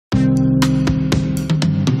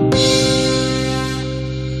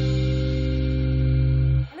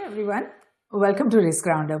Welcome to Risk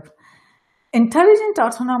Roundup. Intelligent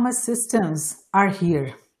autonomous systems are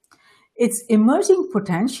here. Its emerging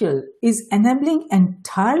potential is enabling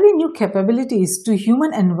entirely new capabilities to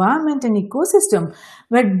human environment and ecosystem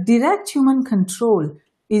where direct human control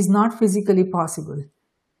is not physically possible.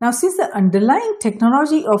 Now, since the underlying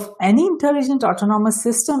technology of any intelligent autonomous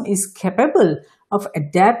system is capable of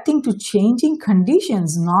adapting to changing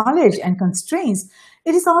conditions, knowledge, and constraints,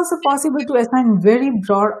 it is also possible to assign very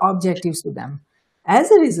broad objectives to them. As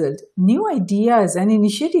a result, new ideas and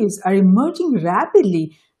initiatives are emerging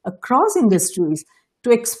rapidly across industries to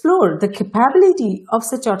explore the capability of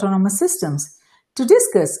such autonomous systems. To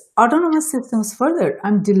discuss autonomous systems further,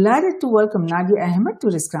 I'm delighted to welcome Nadia Ahmed to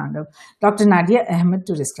Risk Roundup. Dr. Nadia Ahmed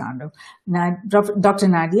to Risk Roundup. Dr.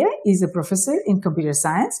 Nadia is a professor in computer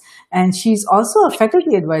science, and she's also a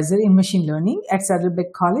faculty advisor in machine learning at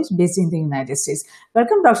Saddleback College based in the United States.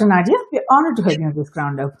 Welcome, Dr. Nadia. We're honored to have you on Risk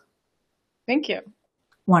Roundup. Thank you.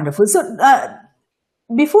 Wonderful. So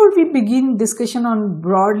before we begin discussion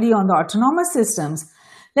broadly on the autonomous systems,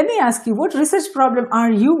 let me ask you, what research problem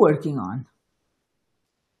are you working on?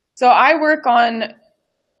 So I work on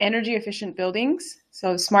energy efficient buildings,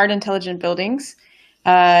 so smart intelligent buildings.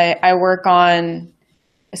 I work on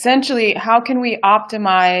essentially how can we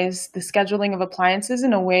optimize the scheduling of appliances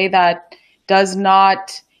in a way that does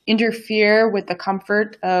not interfere with the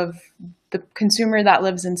comfort of the consumer that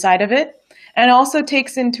lives inside of it, and also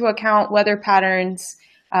takes into account weather patterns,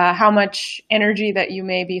 how much energy that you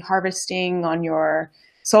may be harvesting on your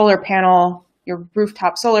solar panel, your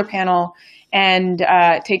rooftop solar panel, and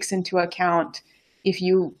takes into account if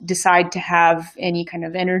you decide to have any kind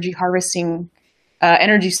of energy harvesting,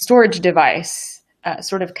 energy storage device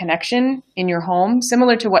sort of connection in your home,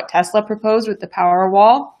 similar to what Tesla proposed with the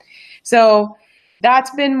Powerwall. So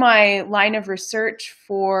that's been my line of research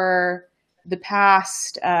for the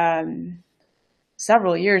past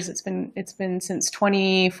several years. It's been since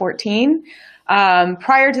 2014.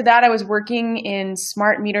 Prior to that, I was working in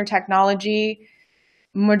smart meter technology.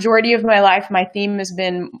 Majority of my life, my theme has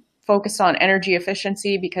been focused on energy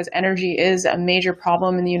efficiency because energy is a major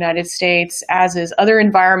problem in the United States, as is other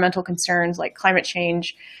environmental concerns like climate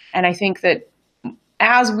change. And I think that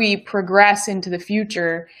as we progress into the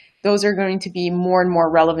future, those are going to be more and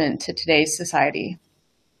more relevant to today's society.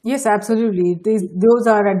 Yes, absolutely. Those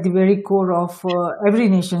are at the very core of every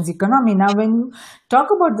nation's economy. Now, when you talk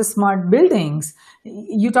about the smart buildings,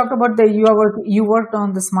 you talked about you worked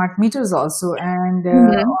on the smart meters also, and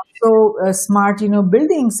also smart,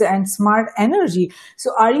 buildings and smart energy. So,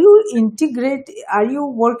 are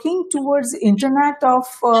you working towards Internet of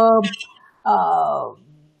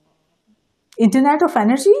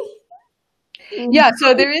Energy? Yeah.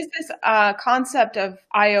 So there is this concept of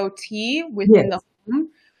IoT within the home,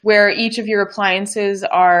 where each of your appliances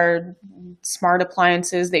are smart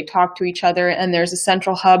appliances. They talk to each other, and there's a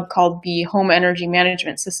central hub called the Home Energy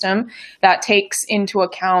Management System that takes into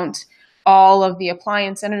account all of the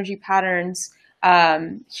appliance energy patterns,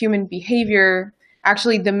 human behavior.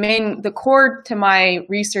 Actually, the core to my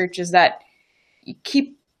research is that you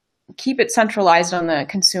keep it centralized on the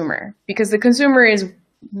consumer, because the consumer is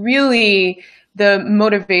really the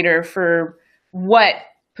motivator for what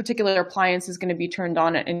particular appliance is going to be turned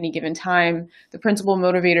on at any given time, the principal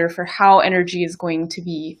motivator for how energy is going to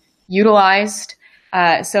be utilized.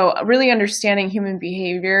 So really understanding human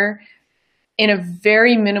behavior in a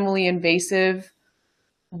very minimally invasive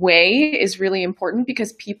way is really important,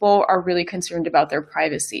 because people are really concerned about their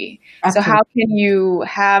privacy. Absolutely. So how can you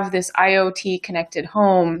have this IoT connected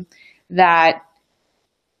home that,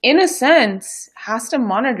 in a sense, has to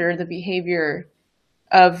monitor the behavior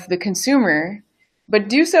of the consumer, but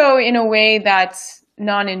do so in a way that's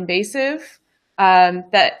non-invasive,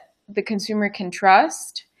 that the consumer can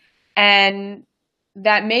trust, and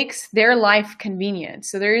that makes their life convenient.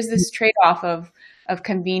 So there is this trade-off of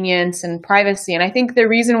convenience and privacy. And I think the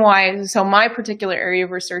reason why, so my particular area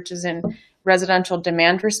of research is in residential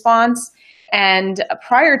demand response. And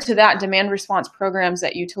prior to that, demand response programs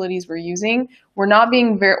that utilities were using were not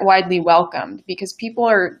being very widely welcomed, because people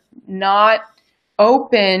are not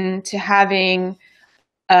open to having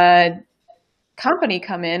a big company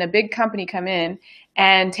come in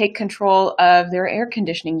and take control of their air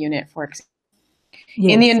conditioning unit, for example.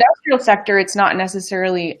 Yes. In the industrial sector, it's not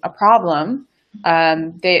necessarily a problem.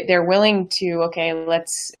 They're willing to,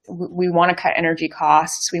 we want to cut energy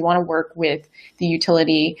costs. We want to work with the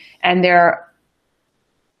utility, and they're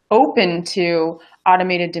open to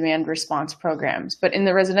automated demand response programs. But in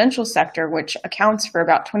the residential sector, which accounts for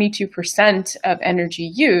about 22% of energy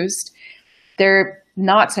used, they're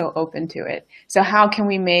not so open to it. So how can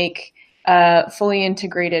we make a fully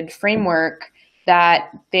integrated framework that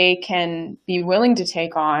they can be willing to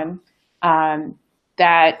take on,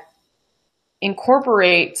 that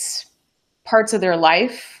incorporates parts of their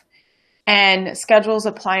life and schedules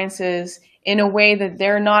appliances in a way that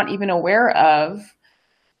they're not even aware of,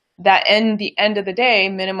 that in the end of the day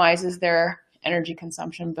minimizes their energy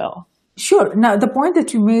consumption bill. Sure. Now, the point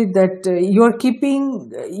that you made, that you're keeping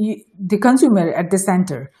the consumer at the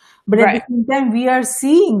center. But at the same time, we are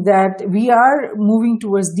seeing that we are moving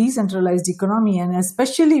towards decentralized economy. And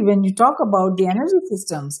especially when you talk about the energy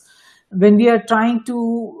systems, when we are trying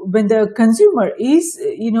to, when the consumer is,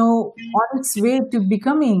 on its way to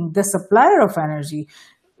becoming the supplier of energy,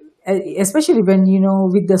 especially when,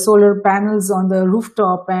 with the solar panels on the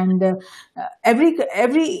rooftop, and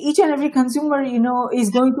each and every consumer,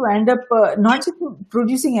 is going to end up not just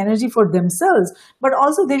producing energy for themselves, but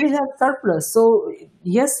also they will have surplus. So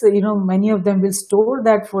yes, many of them will store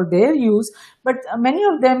that for their use, but many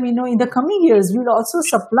of them, in the coming years, will also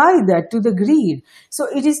supply that to the grid. So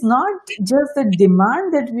it is not just the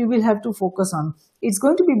demand that we will have to focus on. It's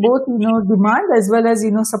going to be both, demand as well as,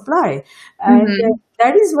 supply. And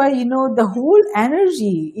that is why, the whole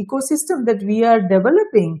energy ecosystem that we are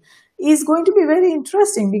developing is going to be very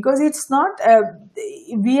interesting, because it's not,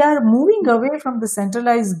 we are moving away from the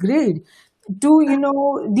centralized grid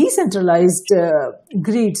to, decentralized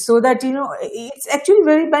grid, so that, it's actually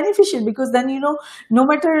very beneficial, because then, no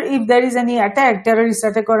matter if there is any terrorist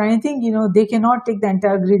attack or anything, they cannot take the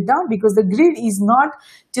entire grid down, because the grid is not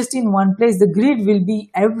just in one place. The grid will be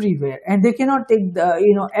everywhere, and they cannot take the,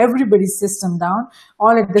 everybody's system down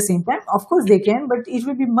all at the same time. Of course they can, but it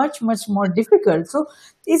will be much, much more difficult. So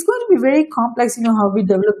it's going to be very complex, how we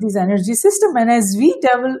develop this energy system. And as we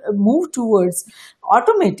move towards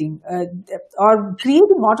automating or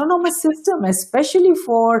creating autonomous system, especially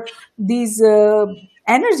for these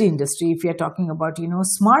energy industry, if we are talking about,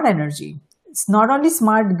 smart energy, it's not only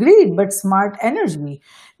smart grid, but smart energy,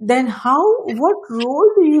 then what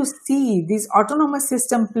role do you see this autonomous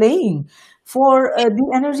system playing for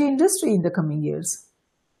the energy industry in the coming years?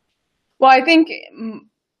 Well, I think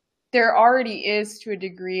there already is, to a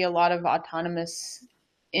degree, a lot of autonomous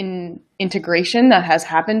integration that has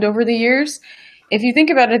happened over the years. If you think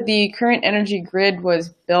about it, the current energy grid was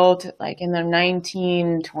built like in the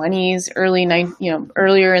 1920s,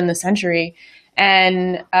 earlier in the century.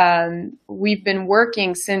 And we've been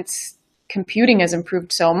working, since computing has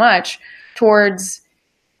improved so much, towards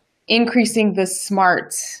increasing the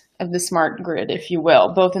smarts of the smart grid, if you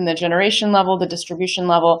will, both in the generation level, the distribution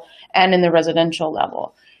level, and in the residential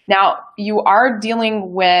level. Now, you are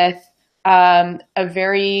dealing with a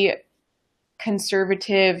very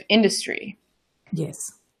conservative industry.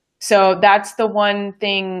 Yes. So that's the one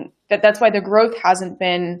thing that's why the growth hasn't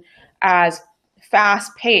been as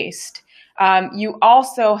fast paced. You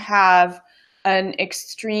also have an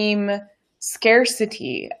extreme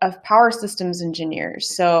scarcity of power systems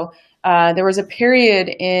engineers. So there was a period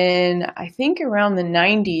in, I think, around the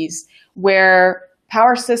 90s where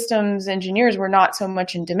power systems engineers were not so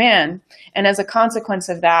much in demand. And as a consequence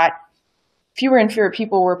of that, fewer and fewer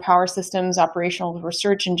people were power systems operational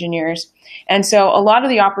research engineers. And so a lot of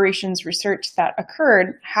the operations research that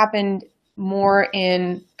occurred happened more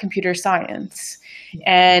in computer science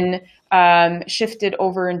and shifted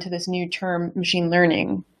over into this new term, machine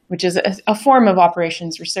learning, which is a form of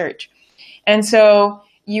operations research. And so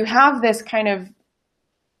you have this kind of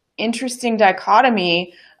interesting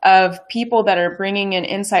dichotomy of people that are bringing in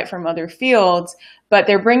insight from other fields, but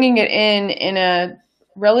they're bringing it in a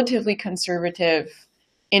relatively conservative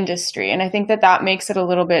industry. And I think that makes it a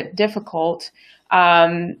little bit difficult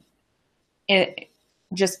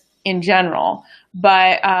just in general.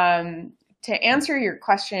 But to answer your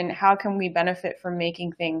question, how can we benefit from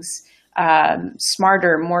making things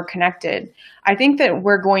smarter, more connected? I think that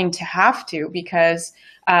we're going to have to, because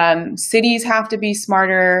cities have to be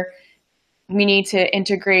smarter. We need to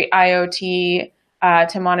integrate IoT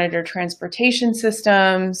to monitor transportation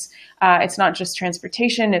systems. It's not just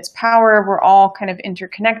transportation, it's power. We're all kind of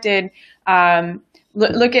interconnected.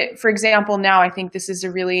 Look at, for example, now I think this is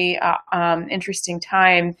a really interesting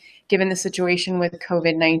time given the situation with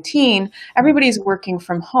COVID-19. Everybody's working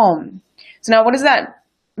from home. So now what does that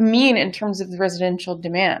mean in terms of the residential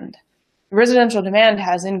demand? Residential demand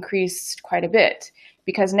has increased quite a bit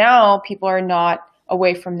because now people are not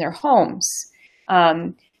away from their homes.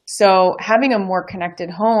 So having a more connected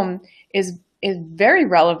home is very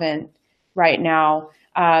relevant right now,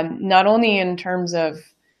 not only in terms of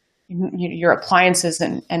your appliances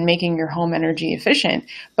and making your home energy efficient,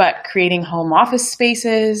 but creating home office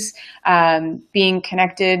spaces, being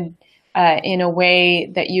connected in a way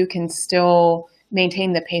that you can still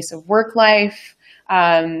maintain the pace of work life.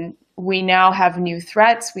 We now have new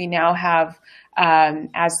threats. We now have,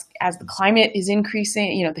 as the climate is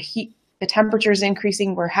increasing, the temperature is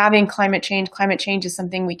increasing. We're having climate change. Climate change is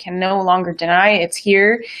something we can no longer deny. It's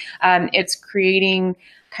here. It's creating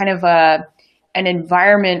kind of an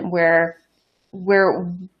environment where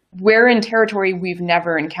we're in territory we've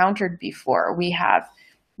never encountered before. We have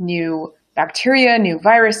new bacteria, new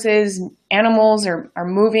viruses, animals are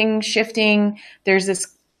moving, shifting. There's this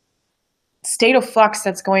state of flux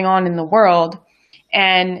that's going on in the world,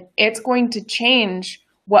 and it's going to change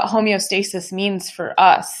what homeostasis means for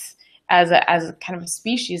us as a kind of a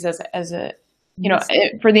species, as a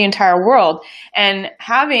for the entire world. And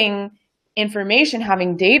having information,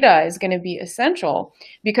 having data is going to be essential,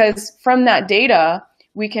 because from that data,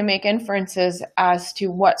 we can make inferences as to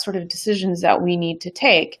what sort of decisions that we need to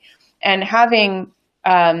take. And having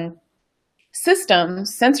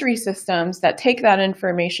sensory systems that take that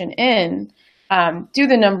information in, do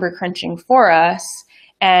the number crunching for us,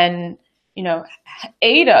 and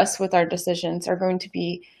aid us with our decisions are going to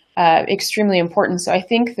be extremely important. So I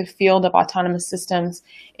think the field of autonomous systems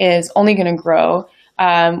is only going to grow.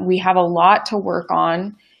 We have a lot to work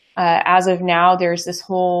on. As of now, there's this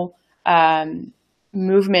whole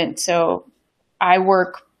movement. So I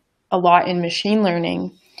work a lot in machine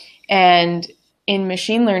learning, and in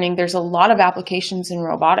machine learning, there's a lot of applications in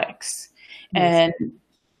robotics. Yes. And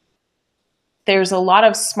there's a lot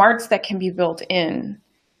of smarts that can be built in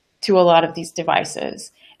to a lot of these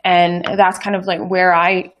devices. And that's kind of like where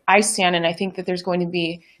I stand. And I think that there's going to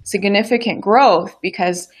be significant growth,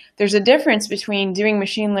 because there's a difference between doing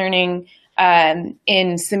machine learning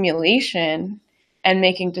in simulation and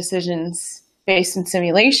making decisions based in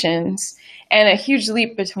simulations, and a huge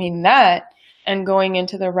leap between that and going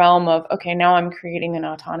into the realm of, okay, now I'm creating an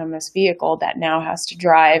autonomous vehicle that now has to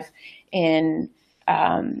drive in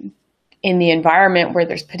the environment where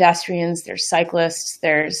there's pedestrians, there's cyclists,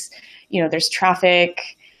 there's traffic.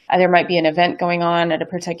 There might be an event going on at a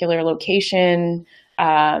particular location.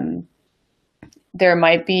 It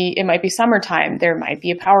might be summertime. There might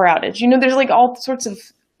be a power outage. There's like all sorts of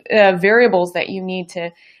variables that you need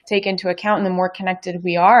to take into account. And the more connected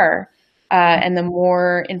we are, and the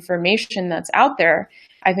more information that's out there,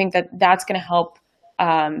 I think that that's going to help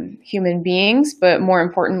human beings, but more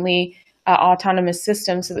importantly, autonomous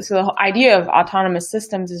systems. So the whole idea of autonomous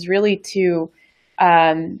systems is really to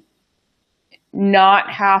not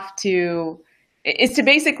have to, is to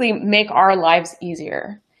basically make our lives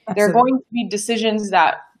easier. Absolutely. There are going to be decisions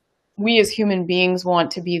that we as human beings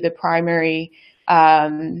want to be the primary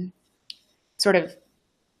sort of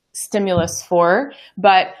stimulus for,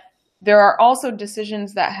 but there are also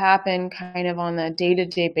decisions that happen kind of on a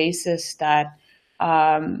day-to-day basis that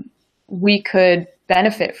we could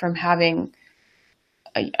benefit from having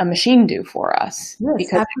a machine do for us. Yes,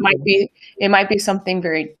 because absolutely. it might be something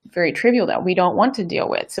very, very trivial that we don't want to deal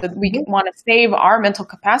with. So we want to save our mental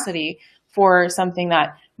capacity for something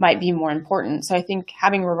that might be more important. So I think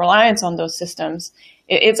having a reliance on those systems,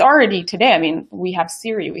 it's already today. I mean, we have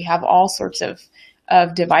Siri, we have all sorts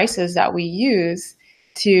of devices that we use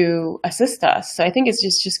to assist us. So I think it's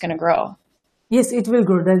just going to grow. Yes, it will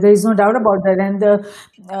grow. There is no doubt about that. And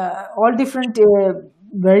all different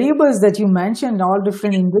variables that you mentioned, all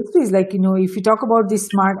different industries, like, if you talk about the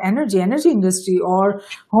smart energy industry or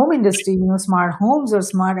home industry, smart homes or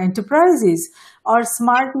smart enterprises or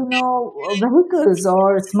smart, vehicles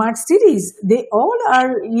or smart cities, they all are,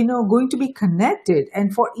 going to be connected.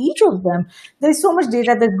 And for each of them, there's so much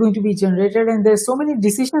data that's going to be generated, and there's so many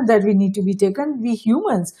decisions that we need to be taken. We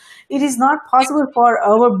humans, it is not possible for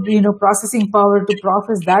our, processing power to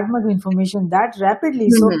process that much information that rapidly.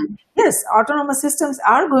 Mm-hmm. So yes, autonomous systems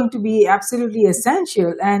are going to be absolutely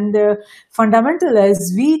essential and fundamental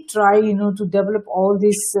as we try, to develop all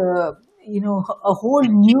this, a whole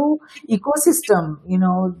new ecosystem,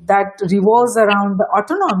 that revolves around the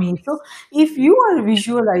autonomy. So if you are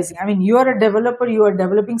visualizing, you are a developer, you are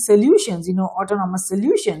developing solutions, autonomous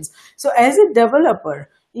solutions. So as a developer,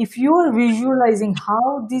 if you are visualizing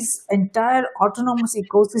how this entire autonomous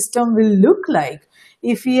ecosystem will look like,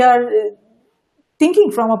 if we are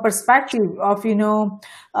thinking from a perspective of,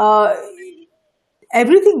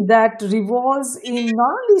 everything that revolves in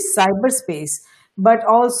not only cyberspace, but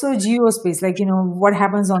also geospace, like, what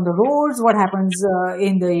happens on the roads, what happens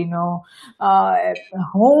in the,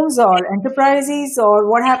 homes or enterprises, or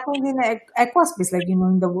what happens in aquaspace, like,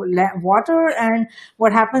 in the water, and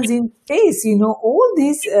what happens in space, all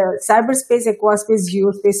these cyberspace, aquaspace,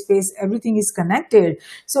 geospace, space, everything is connected.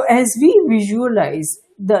 So as we visualize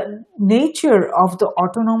the nature of the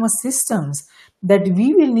autonomous systems, that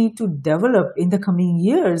we will need to develop in the coming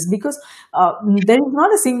years, because there is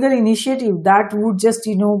not a single initiative that would just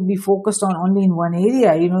be focused on only in one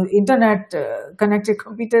area. Internet connected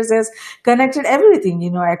computers has connected everything,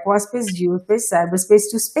 aquaspace, geospace, cyberspace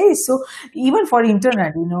to space. So even for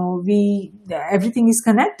internet, we everything is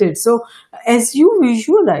connected. So as you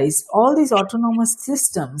visualize all these autonomous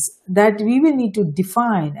systems that we will need to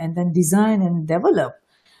define and then design and develop,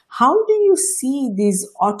 how do you see this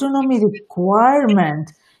autonomy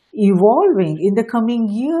requirement evolving in the coming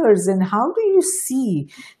years, and how do you see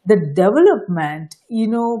the development,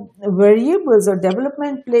 variables or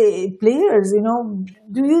development players?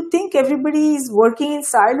 Do you think everybody is working in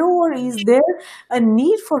silo, or is there a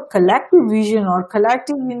need for collective vision or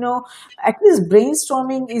collective, at least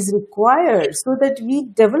brainstorming is required so that we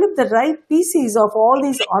develop the right pieces of all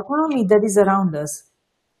this autonomy that is around us?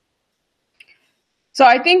 So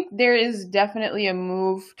I think there is definitely a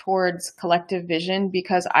move towards collective vision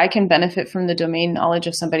because I can benefit from the domain knowledge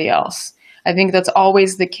of somebody else. I think that's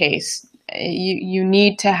always the case. You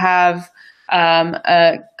need to have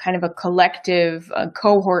a kind of a collective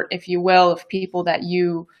cohort, if you will, of people that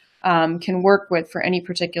you can work with for any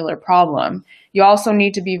particular problem. You also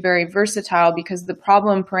need to be very versatile because the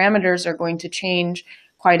problem parameters are going to change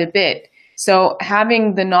quite a bit. So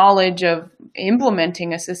having the knowledge of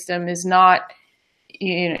implementing a system is not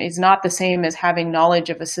the same as having knowledge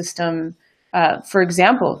of a system. For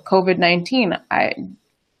example, COVID-19.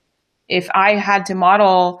 If I had to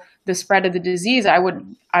model the spread of the disease, I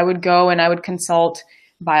would go and I would consult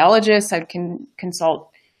biologists. I would consult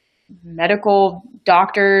medical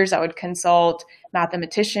doctors. I would consult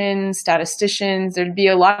mathematicians, statisticians. There'd be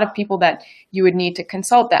a lot of people that you would need to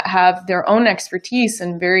consult that have their own expertise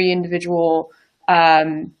and very individual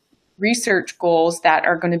research goals that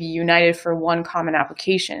are going to be united for one common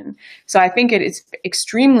application. So I think it's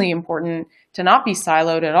extremely important to not be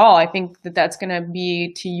siloed at all. I think that that's going to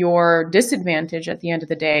be to your disadvantage at the end of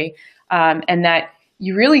the day, and that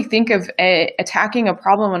you really think of attacking a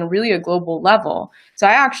problem on really a global level. So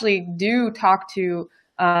I actually do talk to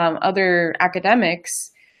other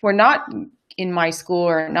academics who are not in my school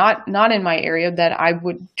or not in my area that I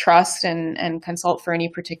would trust and consult for any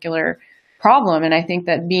particular problem. And I think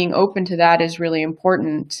that being open to that is really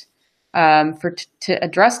important to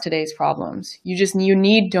address today's problems. You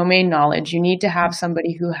need domain knowledge. You need to have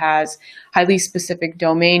somebody who has highly specific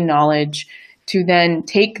domain knowledge to then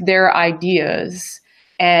take their ideas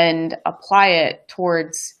and apply it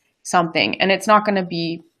towards something. And it's not going to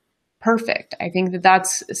be perfect. I think that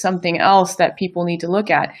that's something else that people need to look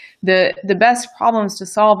at. The best problems to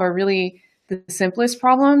solve are really the simplest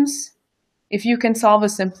problems. If you can solve a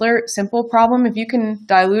simple problem, if you can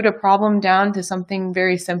dilute a problem down to something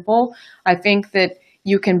very simple, I think that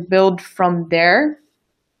you can build from there.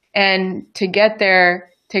 And to get there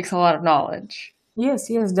takes a lot of knowledge. Yes,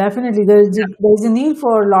 definitely. There's a need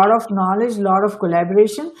for a lot of knowledge, a lot of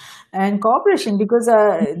collaboration and cooperation, because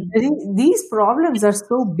these problems are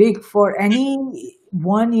so big for any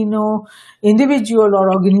one, individual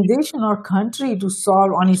or organization or country to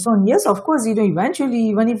solve on its own. Yes, of course, eventually,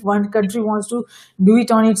 even if one country wants to do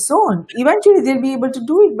it on its own, eventually they'll be able to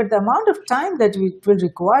do it. But the amount of time that it will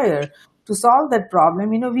require to solve that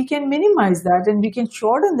problem, we can minimize that and we can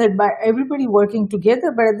shorten that by everybody working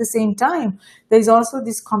together. But at the same time, there's also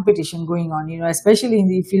this competition going on, especially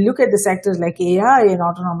if you look at the sectors like AI and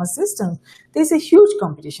autonomous systems, there's a huge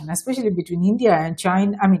competition, especially between India and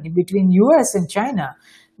China, between US and China.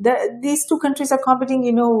 These two countries are competing,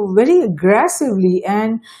 very aggressively,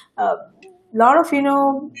 and a lot of,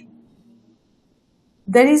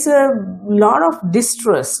 there is a lot of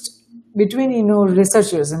distrust between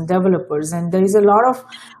researchers and developers, and there is a lot of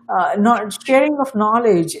not sharing of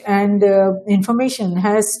knowledge and information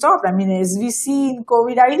has stopped. As we see in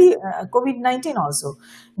COVID-19 also,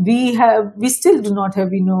 we still do not have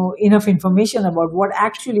enough information about what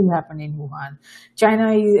actually happened in Wuhan.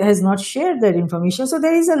 China has not shared that information, so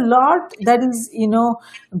there is a lot that is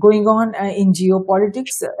going on in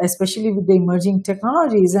geopolitics, especially with the emerging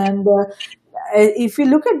technologies. And if you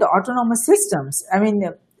look at the autonomous systems,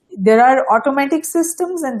 there are automatic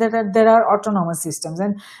systems and there are autonomous systems,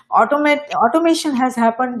 and automation has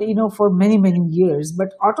happened for many years, but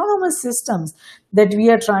autonomous systems that we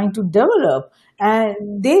are trying to develop, and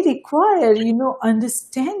they require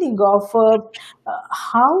understanding of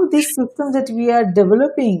how this system that we are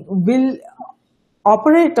developing will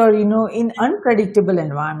operate or in unpredictable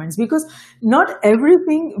environments, because not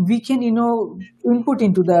everything we can input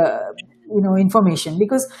into the information,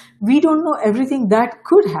 because we don't know everything that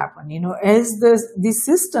could happen as these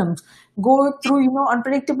systems go through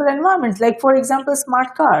unpredictable environments, like for example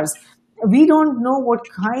smart cars. we don't know what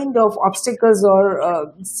kind of obstacles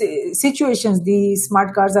or situations the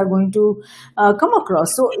smart cars are going to come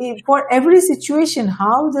across. So for every situation,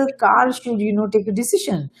 how the car should, take a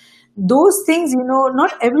decision, those things,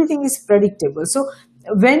 not everything is predictable. So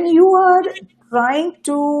when you are trying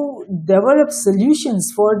to develop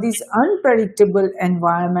solutions for these unpredictable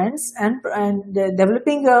environments, and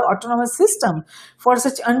developing an autonomous system for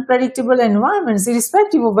such unpredictable environments,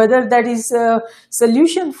 irrespective of whether that is a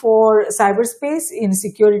solution for cyberspace in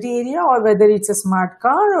security area, or whether it's a smart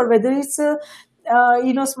car, or whether it's a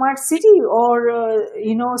smart city, or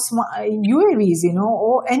UAVs,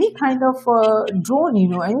 or any kind of drone,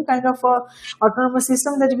 any kind of autonomous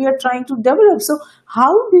system that we are trying to develop. So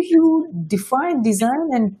how do you define, design,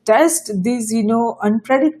 and test these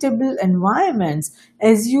unpredictable environments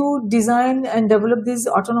as you design and develop these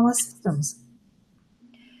autonomous systems?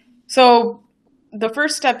 So the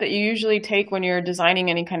first step that you usually take when you're designing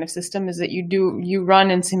any kind of system is that you run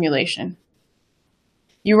in simulation.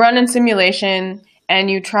 You run in simulation and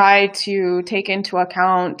you try to take into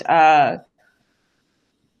account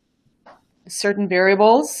certain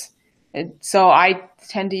variables. So I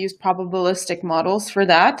tend to use probabilistic models for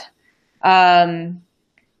that.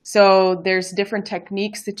 So there's different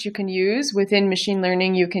techniques that you can use. Within machine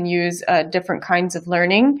learning, you can use different kinds of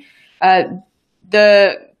learning.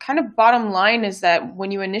 The kind of bottom line is that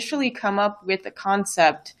when you initially come up with a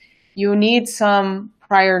concept, you need some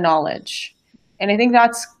prior knowledge. And I think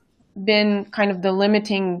that's been kind of the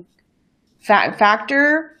limiting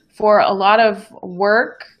factor for a lot of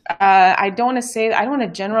work. I don't want to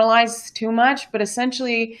generalize too much, but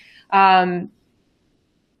essentially, for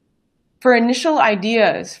initial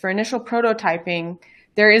ideas, for initial prototyping,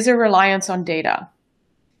 there is a reliance on data.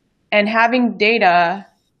 And having data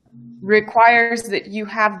requires that you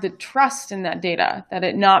have the trust in that data, that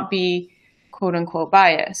it not be quote unquote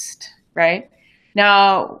biased, right?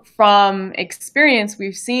 Now, from experience,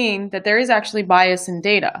 we've seen that there is actually bias in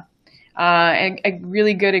data. A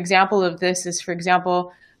really good example of this is, for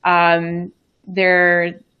example, so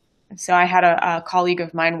I had a colleague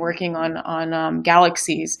of mine working on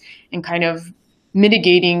galaxies and kind of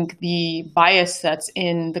mitigating the bias that's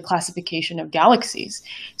in the classification of galaxies.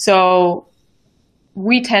 So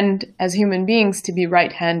we tend, as human beings, to be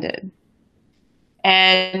right-handed.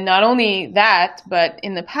 And not only that, but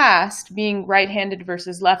in the past, being right-handed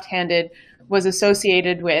versus left-handed was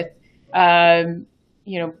associated with,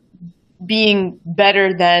 being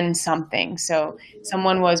better than something. So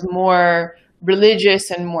someone was more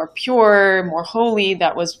religious and more pure, more holy,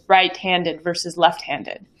 that was right-handed versus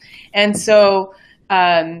left-handed. And so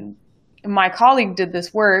my colleague did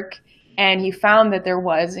this work, and he found that there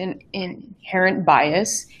was an inherent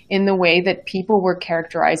bias in the way that people were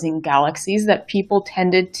characterizing galaxies, that people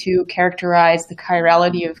tended to characterize the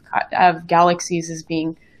chirality of galaxies as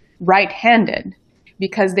being right-handed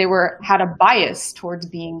because they had a bias towards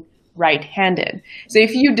being right-handed. So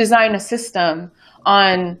if you design a system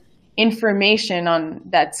on information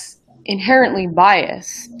that's inherently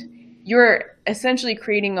biased, you're essentially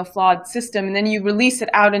creating a flawed system, and then you release it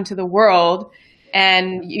out into the world,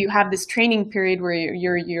 and you have this training period where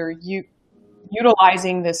you're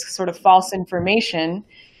utilizing this sort of false information,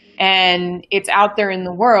 and it's out there in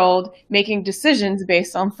the world making decisions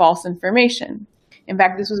based on false information. In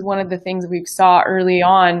fact, this was one of the things we saw early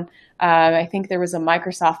on. I think there was a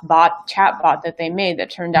Microsoft chat bot that they made that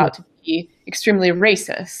turned out to be extremely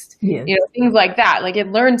racist. Yes. Things like that. Like, it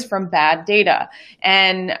learns from bad data,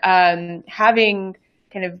 and having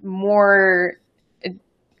kind of more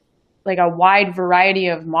like a wide variety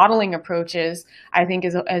of modeling approaches, I think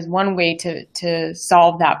is one way to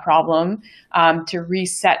solve that problem, to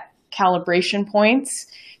reset calibration points.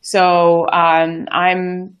 So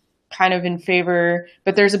I'm kind of in favor,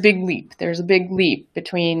 but there's a big leap. There's a big leap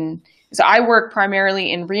between, so I work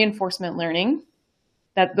primarily in reinforcement learning.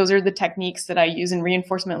 Those are the techniques that I use in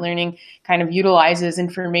reinforcement learning, kind of utilizes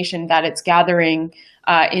information that it's gathering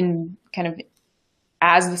in kind of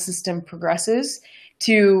as the system progresses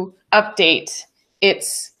to update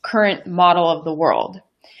its current model of the world.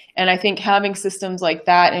 And I think having systems like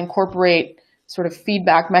that incorporate sort of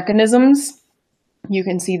feedback mechanisms, you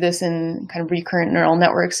can see this in kind of recurrent neural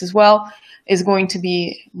networks as well, is going to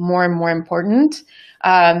be more and more important.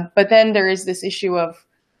 But then there is this issue of,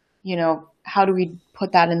 how do we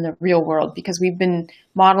put that in the real world? Because we've been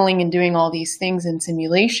modeling and doing all these things in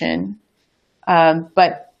simulation,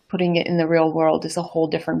 but putting it in the real world is a whole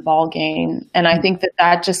different ball game. And I think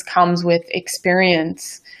that just comes with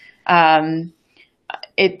experience.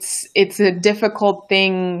 It's a difficult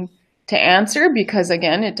thing to answer because,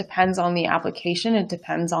 again, it depends on the application. It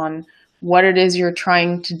depends on what it is you're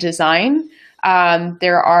trying to design.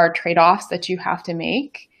 There are trade-offs that you have to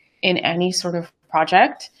make in any sort of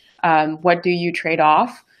project. What do you trade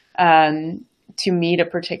off to meet a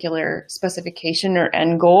particular specification or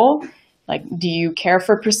end goal? Like, do you care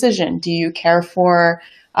for precision? Do you care for,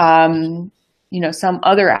 some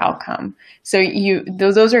other outcome? So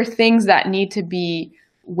those are things that need to be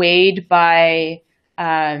weighed by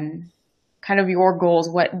kind of your goals.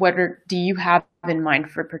 Do you have in mind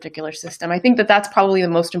for a particular system? I think that's probably the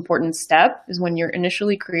most important step, is when you're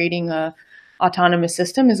initially creating a autonomous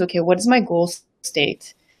system, is, okay, what is my goal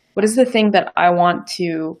state? What is the thing that I want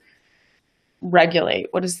to regulate?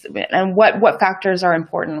 What factors are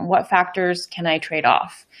important? What factors can I trade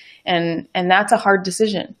off? And that's a hard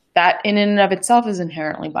decision. That in and of itself is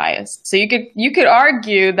inherently biased. So you could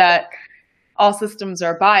argue that all systems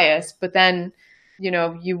are biased, but then,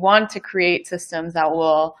 you want to create systems that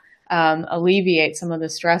will alleviate some of the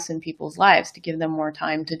stress in people's lives, to give them more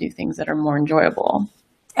time to do things that are more enjoyable.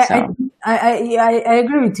 So. I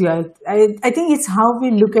agree with you. I think it's how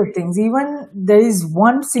we look at things. Even there is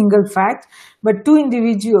one single fact, but two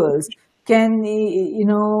individuals can,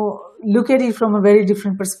 look at it from a very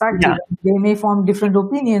different perspective. Yeah. They may form different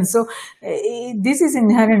opinions. So this is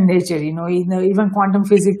inherent nature, even quantum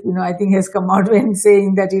physics, I think has come out when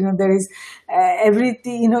saying that, there is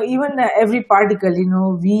everything, even every particle,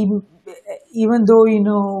 even though,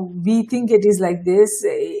 we think it is like this,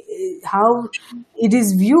 how it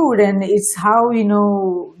is viewed, and it's how,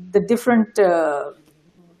 the different,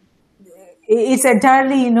 it's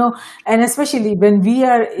entirely, and especially when we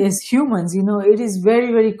are as humans, it is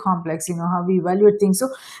very, very complex, how we evaluate things. So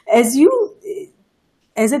as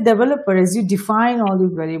a developer, as you define all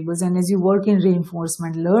these variables and as you work in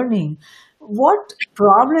reinforcement learning, what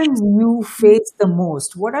problems you face the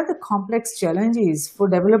most? What are the complex challenges for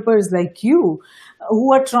developers like you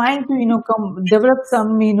who are trying to, develop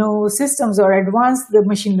some, systems or advance the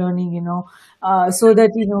machine learning, so that,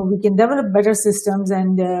 we can develop better systems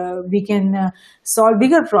and we can solve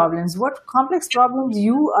bigger problems? What complex problems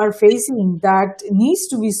you are facing that needs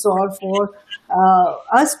to be solved for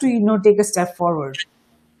us to, take a step forward?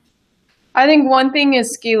 I think one thing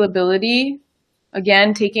is scalability.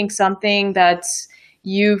 Again, taking something that's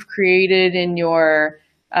you've created in your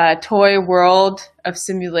toy world of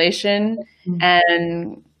simulation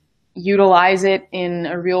and utilize it in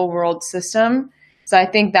a real world system. So I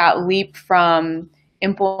think that leap from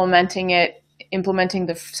implementing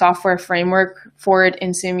the software framework for it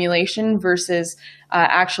in simulation versus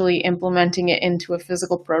actually implementing it into a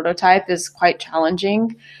physical prototype is quite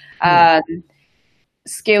challenging.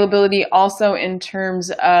 Scalability also in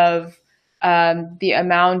terms of the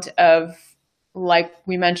amount of, like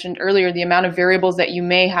we mentioned earlier, the amount of variables that you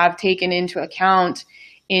may have taken into account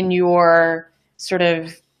in your sort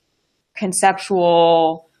of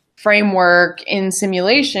conceptual framework in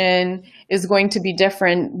simulation is going to be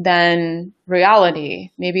different than reality.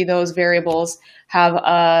 Maybe those variables have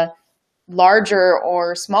a larger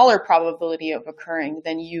or smaller probability of occurring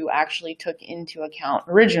than you actually took into account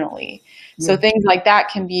originally. Yeah. So things like that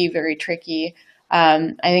can be very tricky.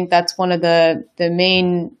 I think that's one of the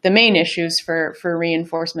main issues for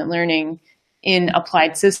reinforcement learning in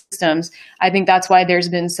applied systems. I think that's why there's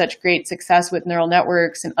been such great success with neural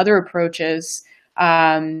networks and other approaches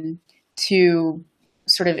to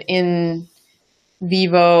sort of in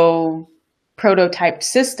vivo prototype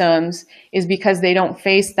systems, is because they don't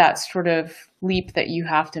face that sort of leap that you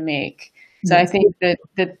have to make. So I think that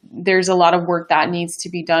there's a lot of work that needs to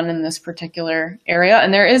be done in this particular area,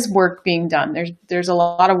 and there is work being done. There's a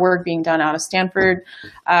lot of work being done out of Stanford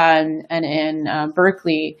and in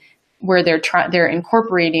Berkeley, where they're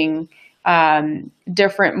incorporating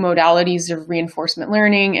different modalities of reinforcement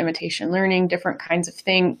learning, imitation learning, different kinds of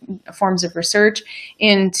forms of research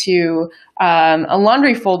into a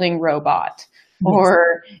laundry folding robot,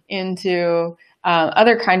 or into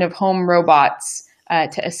other kind of home robots.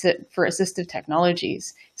 For assistive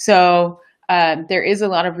technologies. So there is a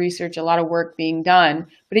lot of research, a lot of work being done.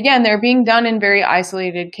 But again, they're being done in very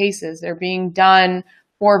isolated cases. They're being done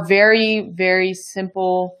for very, very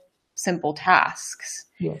simple tasks.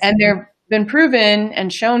 Yes. And they've been proven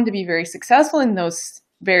and shown to be very successful in those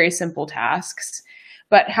very simple tasks.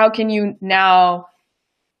 But how can you now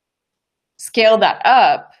scale that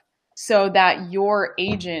up so that your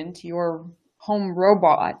agent, your home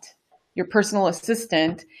robot, your personal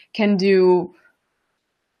assistant, can do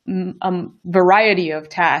a variety of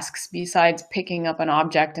tasks besides picking up an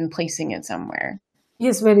object and placing it somewhere?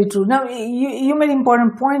 Yes, very true. Now, you made an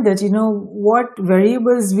important point that, what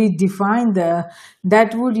variables we define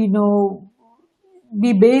that would,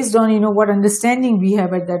 be based on, what understanding we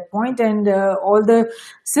have at that point, and all the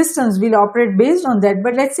systems will operate based on that.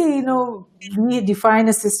 But let's say, we define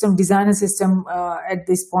a system, design a system at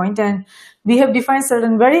this point, and we have defined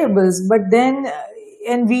certain variables, but then,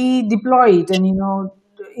 and we deploy it, and,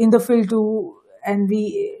 in the field to, and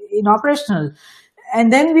we, in operational,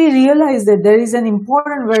 and then we realize that there is an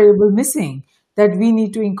important variable missing that we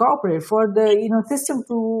need to incorporate for the system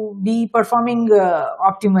to be performing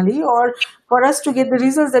optimally, or for us to get the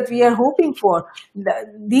results that we are hoping for.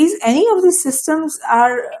 Any of these systems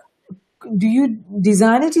do you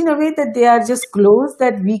design it in a way that they are just closed,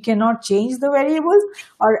 that we cannot change the variables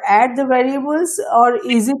or add the variables, or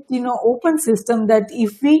is it open system that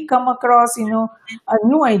if we come across a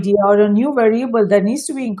new idea or a new variable that needs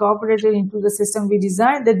to be incorporated into the system we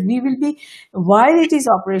design, that we will be, while it is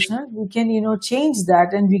operational, we can change that,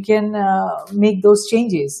 and we can make those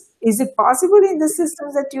changes? Is it possible in the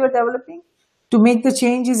systems that you are developing to make the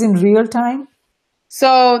changes in real time?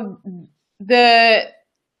 So the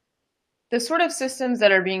sort of systems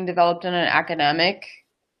that are being developed in an academic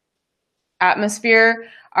atmosphere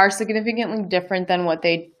are significantly different than what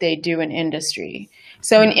they do in industry.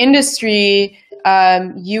 So in industry,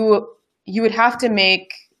 you would have to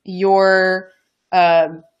make your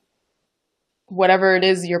whatever it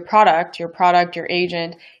is, your product, your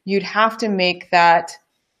agent, you'd have to make that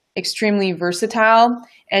extremely versatile,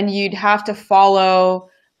 and you'd have to follow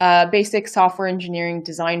basic software engineering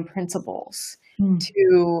design principles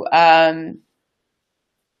to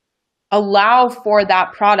allow for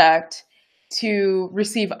that product to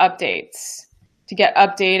receive updates, to get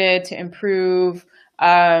updated, to improve.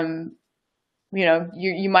 You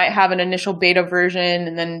might have an initial beta version,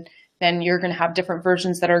 and then you're going to have different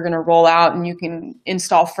versions that are going to roll out, and you can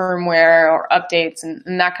install firmware or updates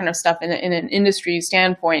and that kind of stuff in an industry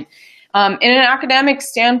standpoint. In an academic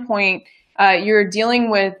standpoint, you're dealing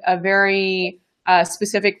with a very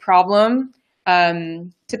specific problem.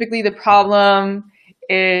 Typically, the problem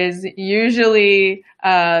is usually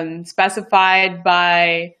specified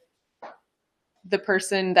by the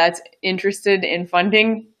person that's interested in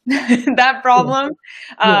funding that problem.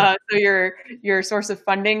 So your source of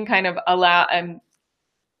funding kind of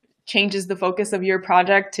changes the focus of your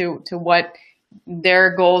project to what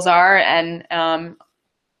their goals are, and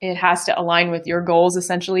it has to align with your goals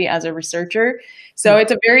essentially as a researcher. So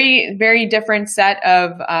it's a very, very different set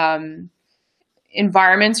of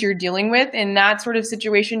environments you're dealing with. In that sort of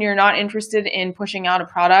situation, you're not interested in pushing out a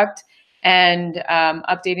product and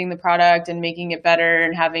updating the product and making it better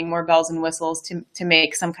and having more bells and whistles to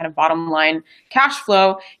make some kind of bottom line cash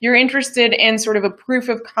flow. You're interested in sort of a proof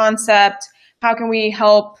of concept. How can we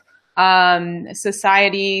help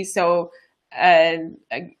society? So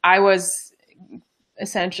I was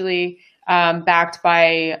essentially backed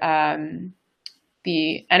by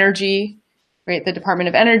the energy, right? The Department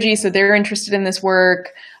of Energy. So they're interested in this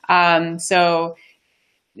work. So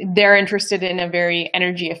they're interested in a very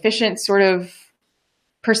energy efficient sort of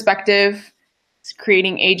perspective,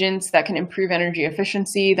 creating agents that can improve energy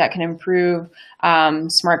efficiency, that can improve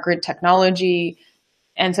smart grid technology.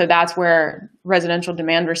 And so that's where residential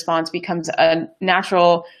demand response becomes a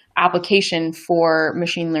natural application for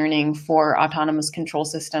machine learning, for autonomous control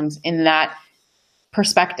systems in that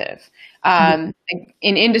perspective. In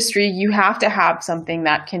industry, you have to have something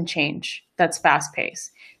that can change, that's fast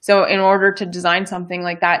paced. So in order to design something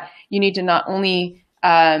like that, you need to not only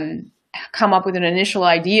come up with an initial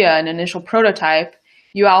idea, an initial prototype,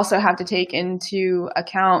 you also have to take into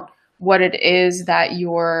account what it is that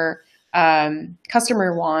your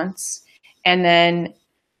customer wants, and then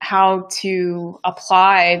how to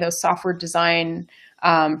apply those software design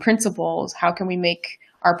principles. How can we make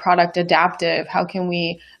our product adaptive? How can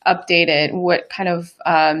we update it? What kind of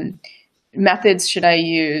methods should I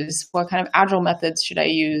use? What kind of agile methods should I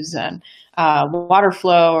use? And water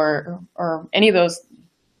flow or any of those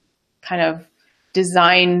kind of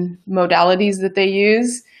design modalities that they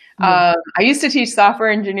use. I used to teach software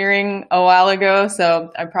engineering a while ago,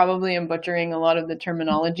 so I probably am butchering a lot of the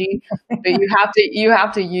terminology. But you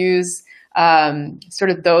have to use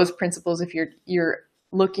sort of those principles if you're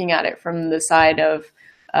looking at it from the side of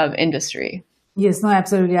industry. Yes, no,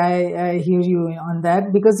 absolutely. I hear you on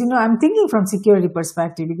that, because, I'm thinking from security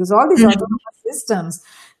perspective, because all these autonomous systems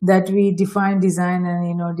that we define, design,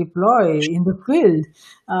 and, deploy in the field,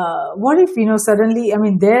 what if, suddenly,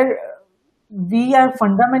 we are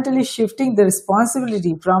fundamentally shifting the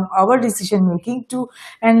responsibility from our decision making to,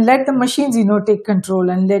 and let the machines, take control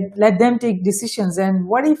and let them take decisions. And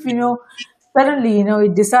what if, suddenly,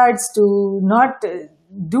 it decides to not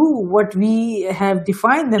do what we have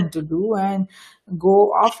defined them to do and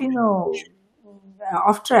go off,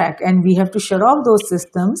 off track and we have to shut off those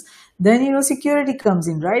systems, then security comes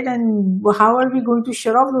in, right? And how are we going to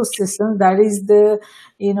shut off those systems? That is the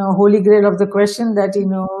holy grail of the question that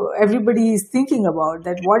everybody is thinking about.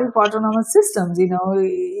 That what if autonomous systems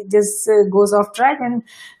it just goes off track and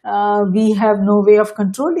we have no way of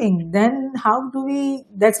controlling? Then how do we?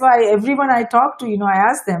 That's why everyone I talk to, I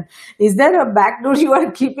ask them, is there a backdoor you are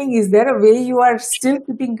keeping? Is there a way you are still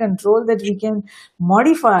keeping control that we can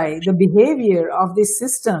modify the behavior of these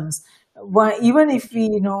systems, even if we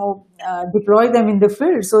deploy them in the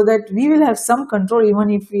field, so that we will have some control, even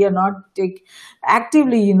if we are not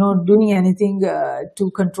actively doing anything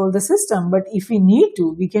to control the system. But if we need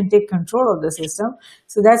to, we can take control of the system.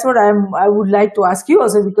 So that's what I would like to ask you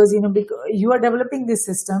also, because because you are developing these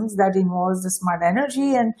systems that involves the smart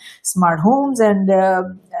energy and smart homes and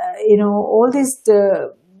all these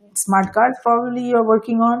smart cards probably you're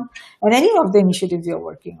working on, and any of the initiatives you're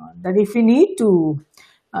working on, that if we need to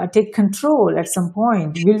take control at some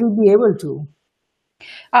point, will we be able to?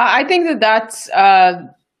 I think that's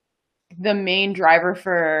the main driver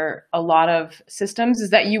for a lot of systems, is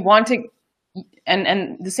that you want to,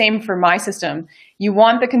 and the same for my system, you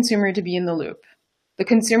want the consumer to be in the loop. The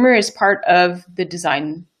consumer is part of the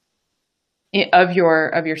design of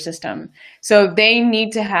your system. So they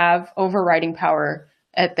need to have overriding power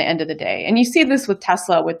at the end of the day. And you see this with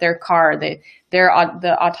Tesla, with their car.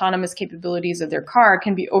 The autonomous capabilities of their car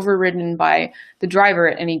can be overridden by the driver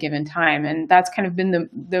at any given time. And that's kind of been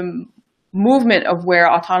the movement of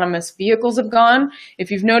where autonomous vehicles have gone.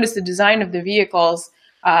 If you've noticed, the design of the vehicles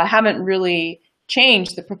haven't really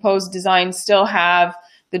changed. The proposed designs still have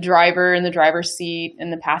the driver in the driver's seat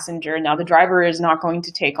and the passenger. Now, the driver is not going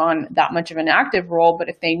to take on that much of an active role, but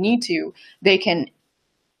if they need to, they can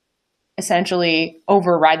essentially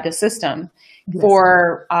override the system. Yes.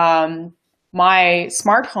 For my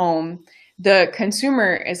smart home, the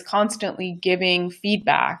consumer is constantly giving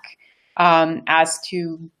feedback as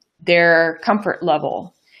to their comfort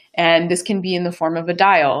level. And this can be in the form of a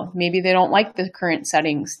dial. Maybe they don't like the current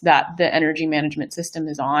settings that the energy management system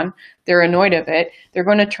is on. They're annoyed of it. They're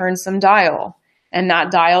going to turn some dial. And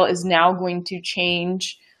that dial is now going to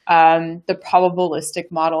change the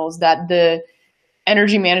probabilistic models that the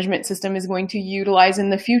energy management system is going to utilize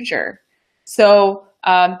in the future. So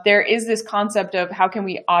there is this concept of how can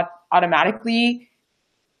we automatically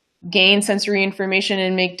gain sensory information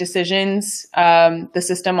and make decisions, the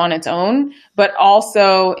system on its own, but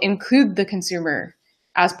also include the consumer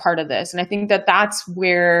as part of this. And I think that that's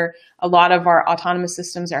where a lot of our autonomous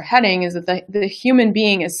systems are heading, is that the human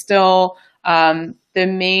being is still the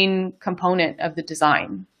main component of the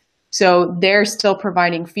design. So they're still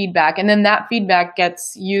providing feedback. And then that feedback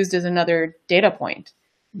gets used as another data point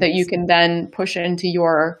that you can then push into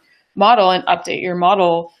your model and update your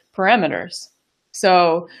model parameters.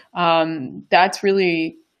 So that's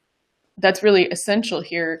really essential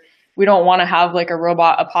here. We don't want to have like a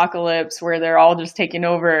robot apocalypse where they're all just taking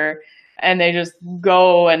over and they just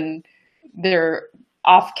go and they're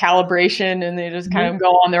off calibration and they just kind of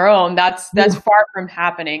go on their own. That's far from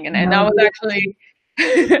happening. And that was actually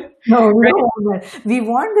No, we don't want that. We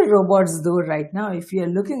want the robots though right now. If you're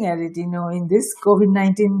looking at it, in this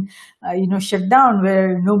COVID-19, shutdown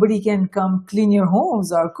where nobody can come clean your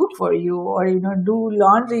homes or cook for you or, do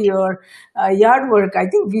laundry or yard work, I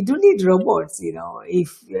think we do need robots,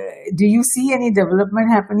 do you see any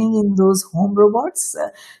development happening in those home robots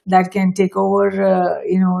that can take over,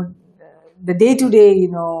 the day-to-day,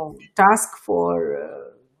 task for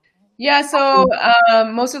Yeah, so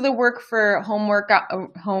most of the work for home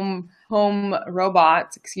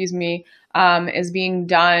robots, is being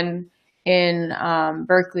done in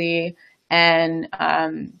Berkeley and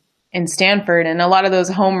in Stanford. And a lot of those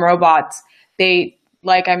home robots, they,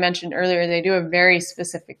 like I mentioned earlier, they do a very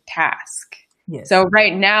specific task. Yes. So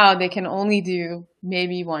right now they can only do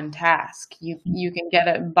maybe one task. You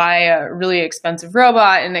can buy a really expensive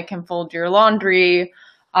robot and it can fold your laundry.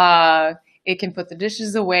 It can put the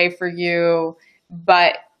dishes away for you,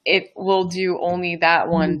 but it will do only that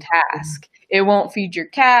one task. It won't feed your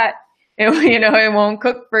cat. It won't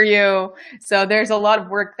cook for you. So there's a lot of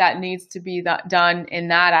work that needs to be done in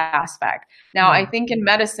that aspect. Now, I think in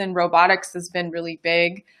medicine, robotics has been really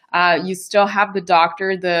big. You still have the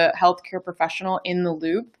doctor, the healthcare professional in the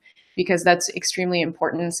loop, because that's extremely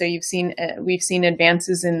important. So we've seen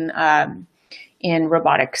advances in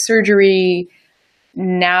robotic surgery.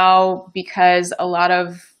 Now, because a lot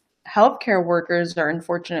of healthcare workers are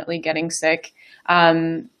unfortunately getting sick,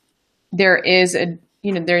 there's a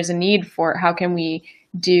need for how can we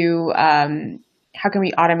automate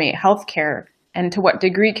healthcare and to what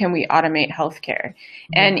degree can we automate healthcare?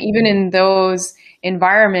 And even in those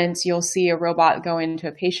environments, you'll see a robot go into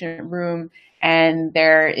a patient room, and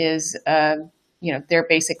there is they're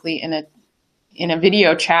basically in a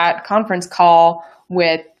video chat conference call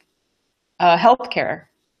with a healthcare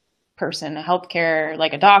person, a healthcare,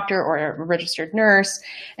 like a doctor or a registered nurse.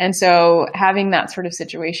 And so having that sort of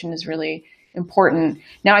situation is really important.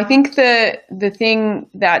 Now, I think the thing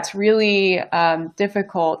that's really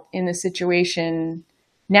difficult in the situation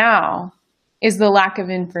now is the lack of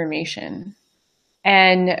information.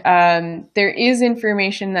 And there is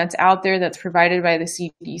information that's out there that's provided by the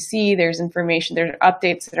CDC. There's information, there's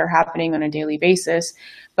updates that are happening on a daily basis,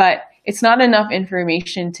 but it's not enough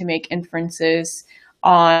information to make inferences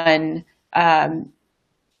on the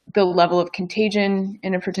level of contagion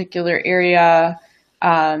in a particular area,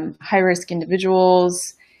 high-risk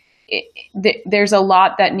individuals. There's a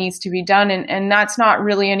lot that needs to be done, and that's not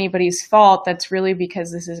really anybody's fault. That's really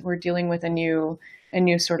because we're dealing with a new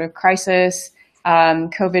sort of crisis.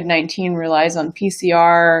 COVID-19 relies on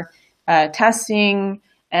PCR testing,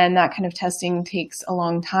 and that kind of testing takes a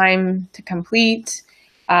long time to complete.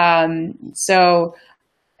 So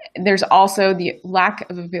there's also the lack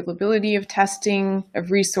of availability of testing,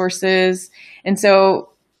 of resources. And so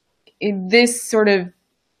this sort of,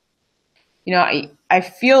 I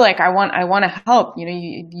feel like I want to help.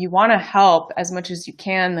 You want to help as much as you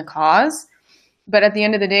can the cause, but at the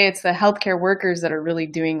end of the day, it's the healthcare workers that are really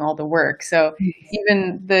doing all the work. So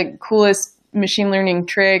even the coolest machine learning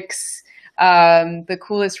tricks, the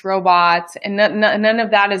coolest robots, and none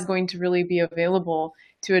of that is going to really be available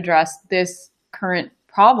to address this current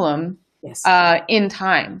problem in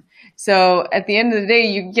time. So at the end of the day,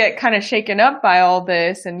 you get kind of shaken up by all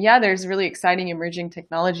this. And yeah, there's really exciting emerging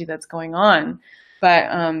technology that's going on. But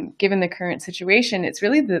given the current situation, it's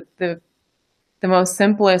really the most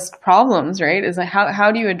simplest problems, right? Is like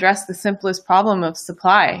how do you address the simplest problem of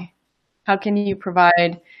supply? How can you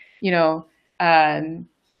provide,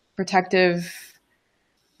 protective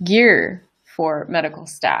gear for medical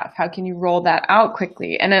staff? How can you roll that out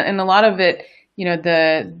quickly? And a lot of it, the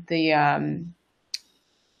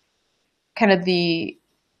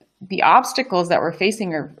obstacles that we're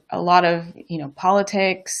facing are a lot of,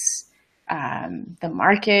 politics, the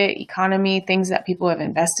market, economy, things that people have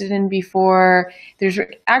invested in before. There's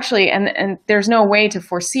actually, and there's no way to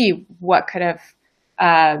foresee what could have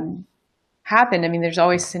happened. I mean, there's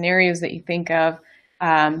always scenarios that you think of,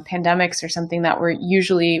 pandemics or something that were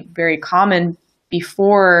usually very common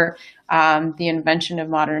before the invention of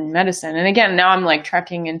modern medicine. And again, now I'm like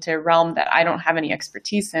trekking into a realm that I don't have any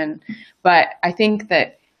expertise in, but I think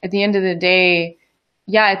that at the end of the day,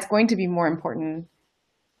 yeah, it's going to be more important.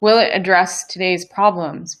 Will it address today's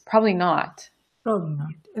problems? Probably not. Probably not.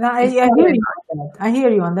 And I hear you on that. I hear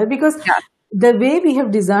you on that because the way we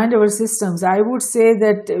have designed our systems, I would say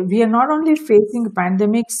that we are not only facing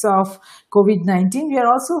pandemics of COVID-19, we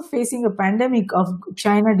are also facing a pandemic of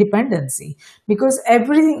China dependency because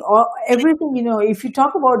everything, if you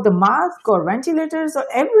talk about the mask or ventilators or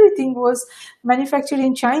everything was manufactured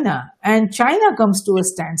in China, and China comes to a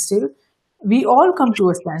standstill. We all come to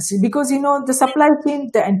a standstill because, the supply chain,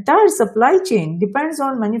 the entire supply chain depends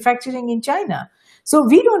on manufacturing in China. So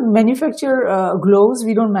we don't manufacture gloves,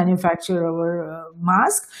 we don't manufacture our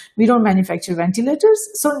mask, we don't manufacture ventilators.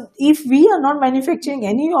 So if we are not manufacturing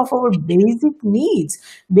any of our basic needs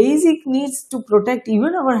to protect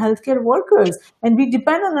even our healthcare workers, and we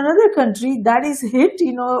depend on another country that is hit,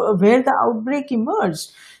 where the outbreak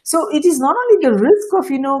emerged. So it is not only the risk of,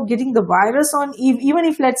 getting the virus on, even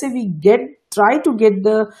if let's say we try to get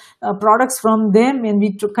the products from them and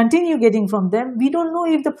we continue getting from them, we don't know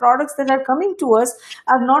if the products that are coming to us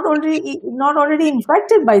are not already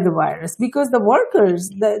infected by the virus because the workers,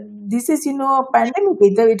 this is, a pandemic.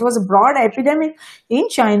 It was a broad epidemic in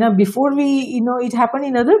China before it happened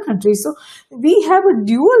in other countries. So we have a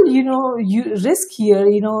dual, risk here,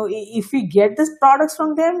 if we get the products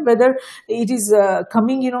from them, whether it is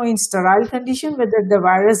coming, in sterile condition, whether the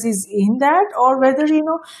virus is in that or whether,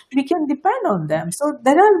 we can depend on them. So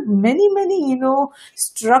there are many,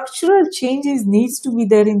 structural changes needs to be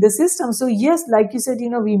there in the system. So yes, like you said,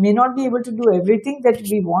 we may not be able to do everything that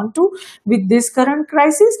we want to with this current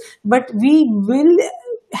crisis, but we will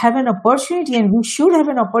have an opportunity and we should have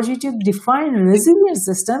an opportunity to define resilient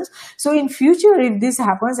systems. So in future, if this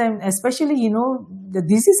happens, and especially,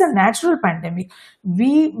 this is a natural pandemic,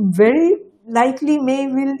 we very likely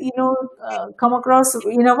will come across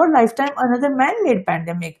in our lifetime another man-made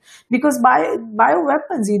pandemic, because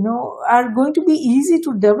bioweapons are going to be easy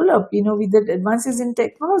to develop with the advances in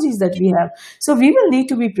technologies that we have. So we will need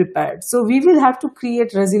to be prepared, so we will have to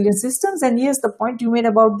create resilient systems. And yes, the point you made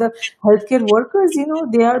about the healthcare workers,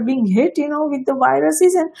 they are being hit with the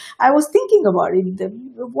viruses. And I was thinking about it,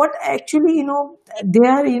 what actually they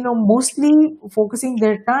are mostly focusing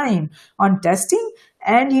their time on testing,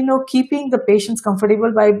 and keeping the patients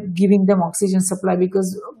comfortable by giving them oxygen supply,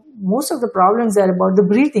 because most of the problems are about the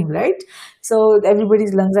breathing, right? So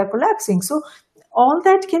everybody's lungs are collapsing. So all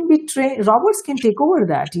that can be trained. Robots can take over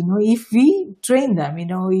that, if we train them.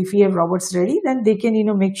 If we have robots ready, then they can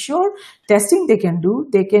make sure testing they can do.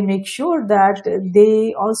 They can make sure that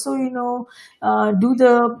they also do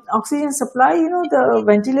the oxygen supply, the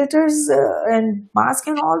ventilators, and mask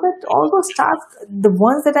and all that. All those tasks, the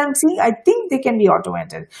ones that I'm seeing, I think they can be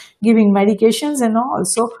automated, giving medications and all.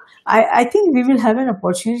 So I think we will have an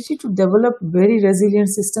opportunity to develop very resilient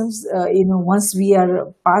systems, once we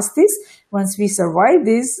are past this, once we survive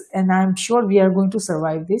this. And I'm sure we are going to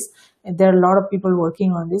survive this. And there are a lot of people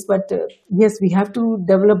working on this, but yes, we have to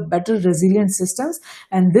develop better resilient systems.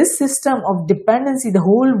 And this system of dependency, the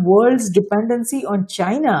whole world's dependency on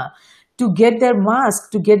China to get their masks,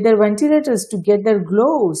 to get their ventilators, to get their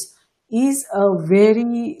gloves, is a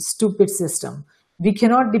very stupid system. We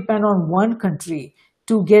cannot depend on one country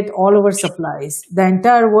to get all our supplies. The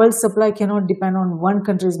entire world supply cannot depend on one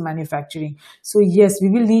country's manufacturing. So yes, we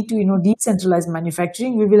will need to decentralize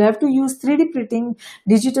manufacturing. We will have to use 3D printing,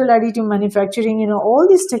 digital additive manufacturing, all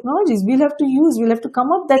these technologies we'll have to use. We'll have to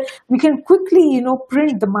come up that we can quickly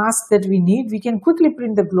print the mask that we need. We can quickly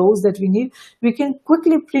print the gloves that we need. We can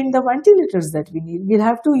quickly print the ventilators that we need. We'll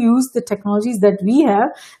have to use the technologies that we have,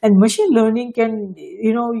 and machine learning can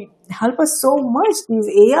help us so much. These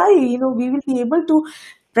AI, we will be able to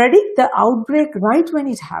predict the outbreak right when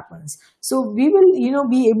it happens. So we will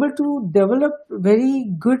be able to develop very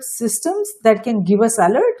good systems that can give us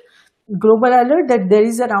global alert that there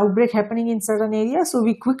is an outbreak happening in certain area, so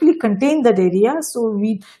we quickly contain that area, so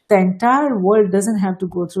the entire world doesn't have to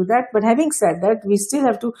go through that. But having said that, we still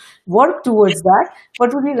have to work towards that.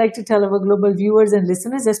 What would you like to tell our global viewers and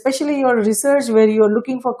listeners, especially your research where you are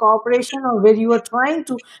looking for cooperation, or where you are trying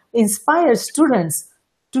to inspire students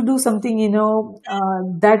to do something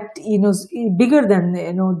that bigger than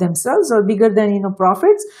themselves, or bigger than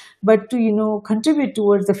profits, but to contribute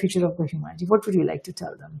towards the future of the humanity? What would you like to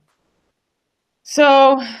tell them?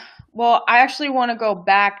 So, well, I actually want to go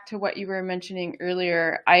back to what you were mentioning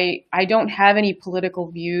earlier. I don't have any political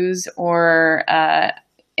views or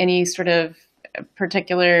any sort of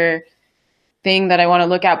particular thing that I want to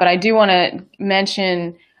look at, but I do want to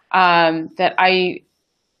mention that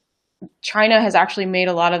China has actually made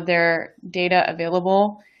a lot of their data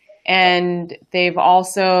available, and they've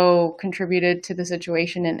also contributed to the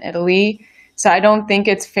situation in Italy. So I don't think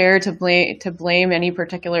it's fair to blame any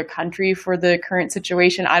particular country for the current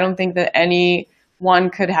situation. I don't think that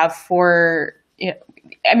anyone could have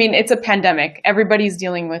I mean, it's a pandemic. Everybody's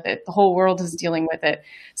dealing with it. The whole world is dealing with it.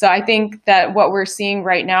 So I think that what we're seeing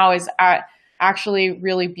right now is actually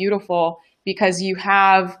really beautiful, because you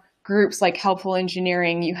have groups like Helpful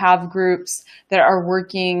Engineering, you have groups that are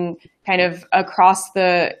working kind of across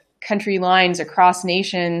the country lines, across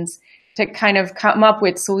nations, to kind of come up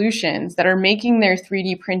with solutions that are making their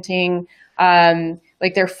 3D printing,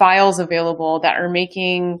 like their files available, that are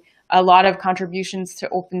making a lot of contributions to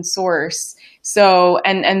open source. So,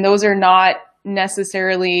 and those are not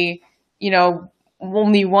necessarily,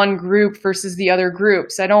 only one group versus the other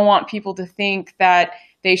groups. I don't want people to think that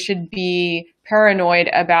they should be paranoid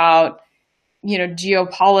about,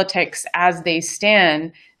 geopolitics as they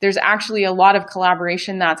stand. There's actually a lot of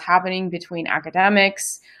collaboration that's happening between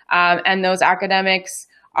academics, and those academics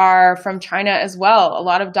are from China as well. A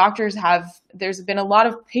lot of doctors there's been a lot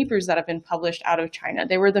of papers that have been published out of China.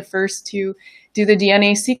 They were the first to do the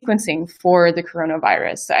DNA sequencing for the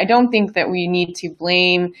coronavirus. So I don't think that we need to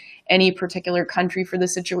blame any particular country for the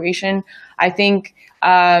situation. I think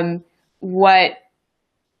what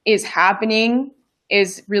is happening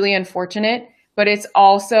is really unfortunate, but it's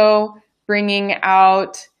also bringing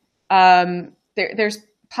out, there's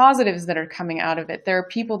positives that are coming out of it. There are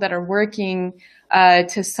people that are working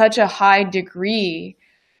to such a high degree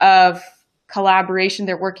of collaboration.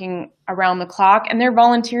 They're working around the clock, and they're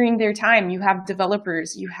volunteering their time. You have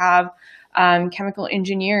developers, you have chemical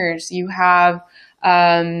engineers, you have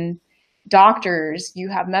doctors, you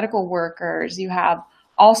have medical workers, you have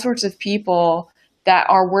all sorts of people that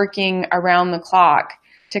are working around the clock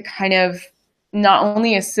to kind of not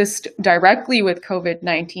only assist directly with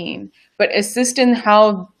COVID-19, but assist in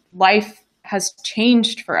how life has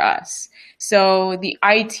changed for us. So the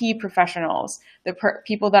IT professionals, the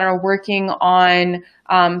people that are working on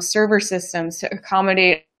server systems to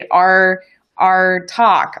accommodate our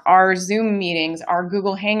talk, our Zoom meetings, our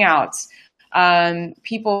Google Hangouts,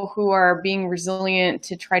 people who are being resilient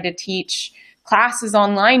to try to teach classes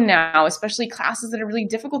online now, especially classes that are really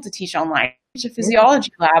difficult to teach online. Teach a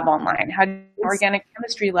physiology lab online, how to do an organic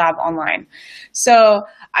chemistry lab online. So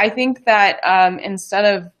I think that instead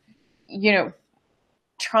of,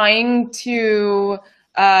 trying to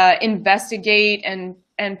investigate and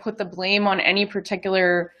put the blame on any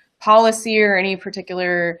particular policy or any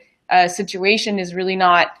particular situation is really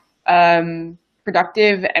not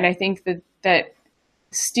productive. And I think that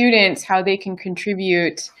students, how they can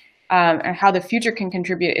contribute and how the future can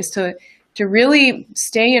contribute is to really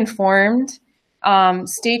stay informed,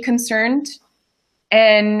 stay concerned,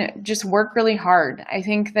 and just work really hard. I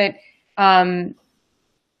think that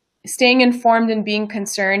staying informed and being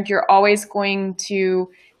concerned, you're always going to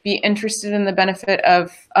be interested in the benefit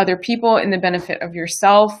of other people, in the benefit of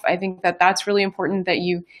yourself. I think that that's really important, that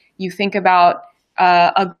you think about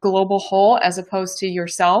a global whole as opposed to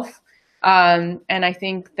yourself. And I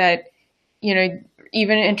think that,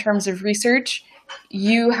 even in terms of research,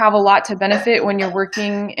 you have a lot to benefit when you're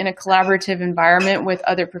working in a collaborative environment with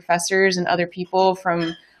other professors and other people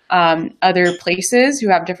from other places who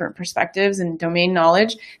have different perspectives and domain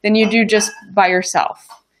knowledge than you do just by yourself.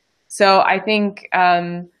 So I think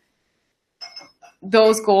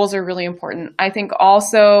those goals are really important. I think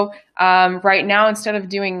also right now, instead of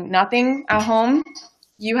doing nothing at home,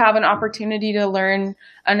 you have an opportunity to learn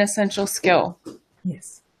an essential skill.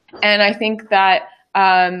 Yes. And I think that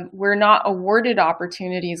we're not awarded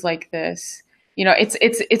opportunities like this.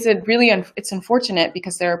 It's unfortunate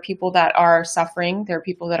because there are people that are suffering. There are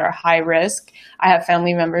people that are high risk. I have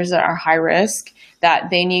family members that are high risk, that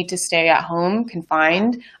they need to stay at home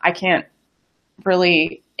confined. I can't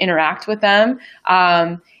really interact with them.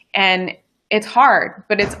 And it's hard,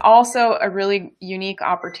 but it's also a really unique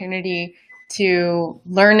opportunity to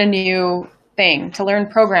learn a new thing, to learn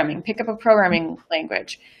programming, pick up a programming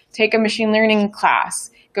language, take a machine learning class,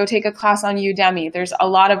 go take a class on Udemy. There's a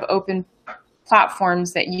lot of open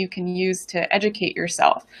platforms that you can use to educate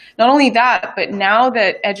yourself. Not only that, but now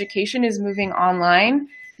that education is moving online,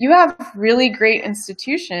 you have really great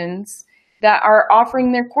institutions that are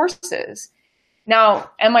offering their courses.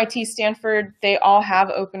 Now, MIT, Stanford, they all have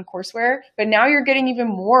open courseware, but now you're getting even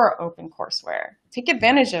more open courseware. Take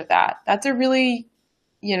advantage of that. That's a really,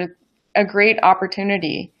 a great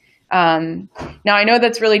opportunity. Now, I know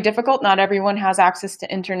that's really difficult. Not everyone has access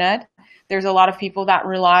to internet. There's a lot of people that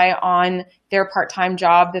rely on their part-time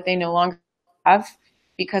job that they no longer have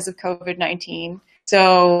because of COVID-19.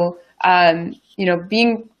 So,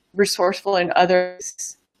 being resourceful in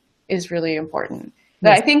others is really important.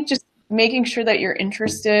 But I think just making sure that you're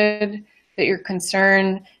interested, that you're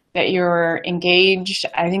concerned, that you're engaged,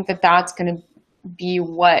 I think that that's going to be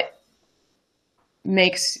what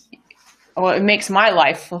makes my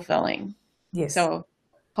life fulfilling. Yes. So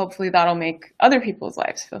hopefully that'll make other people's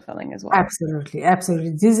lives fulfilling as well. Absolutely.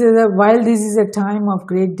 Absolutely. While this is a time of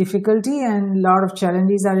great difficulty and a lot of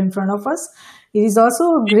challenges are in front of us, it is also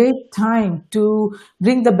a great time to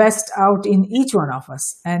bring the best out in each one of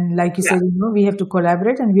us. And like you said, we have to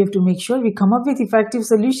collaborate and we have to make sure we come up with effective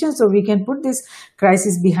solutions so we can put this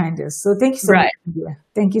crisis behind us. So thank you so much, Nadia.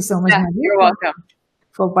 Thank you so much, Nadia. You're welcome.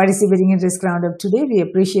 For participating in Risk Roundup today. We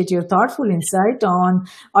appreciate your thoughtful insight on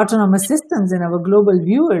autonomous systems, and our global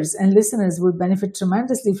viewers and listeners would benefit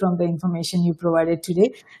tremendously from the information you provided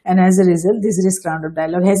today. And as a result, this Risk Roundup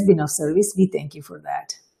dialogue has been of service. We thank you for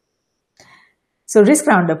that. So Risk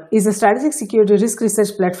Roundup is a strategic security risk research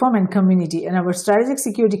platform and community, and our strategic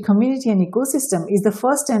security community and ecosystem is the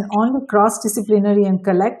first and only cross-disciplinary and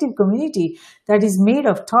collective community that is made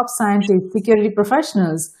of top scientists, security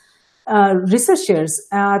professionals, researchers,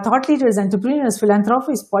 thought leaders, entrepreneurs,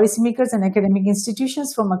 philanthropists, policymakers, and academic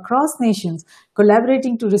institutions from across nations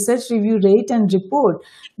collaborating to research, review, rate, and report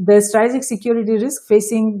the strategic security risk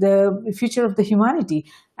facing the future of the humanity.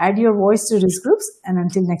 Add your voice to risk groups. And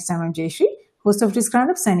until next time, I'm Jayshree, host of Risk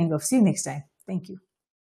Roundup, signing off. See you next time. Thank you.